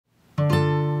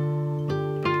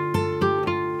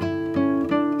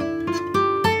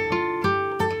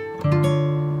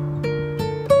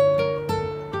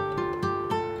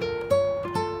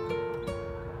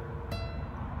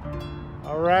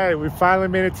we finally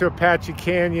made it to Apache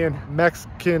Canyon.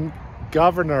 Mexican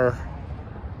governor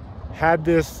had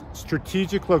this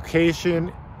strategic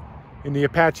location in the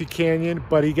Apache Canyon,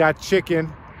 but he got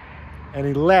chicken and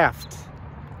he left.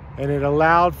 And it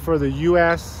allowed for the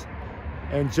U.S.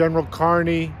 and General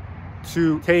Kearny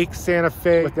to take Santa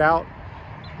Fe without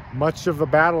much of a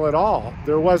battle at all.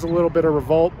 There was a little bit of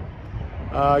revolt,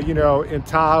 you know, in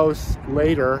Taos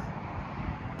later.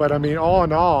 But I mean, all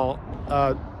in all,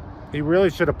 he really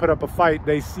should have put up a fight.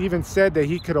 They even said that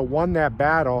he could have won that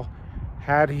battle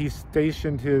had he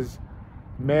stationed his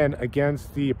men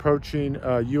against the approaching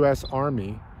U.S.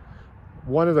 Army.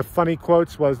 One of the funny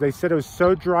quotes was, they said it was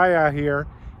so dry out here,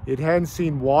 it hadn't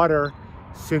seen water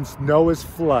since Noah's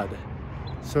flood.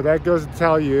 So that goes to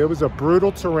tell you, it was a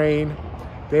brutal terrain.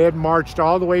 They had marched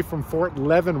all the way from Fort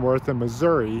Leavenworth in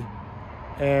Missouri.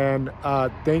 And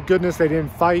thank goodness they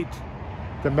didn't fight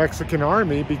the Mexican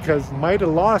army, because might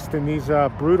have lost in these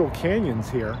brutal canyons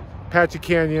here. Apache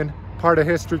Canyon, part of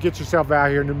history. Get yourself out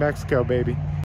here, New Mexico, baby.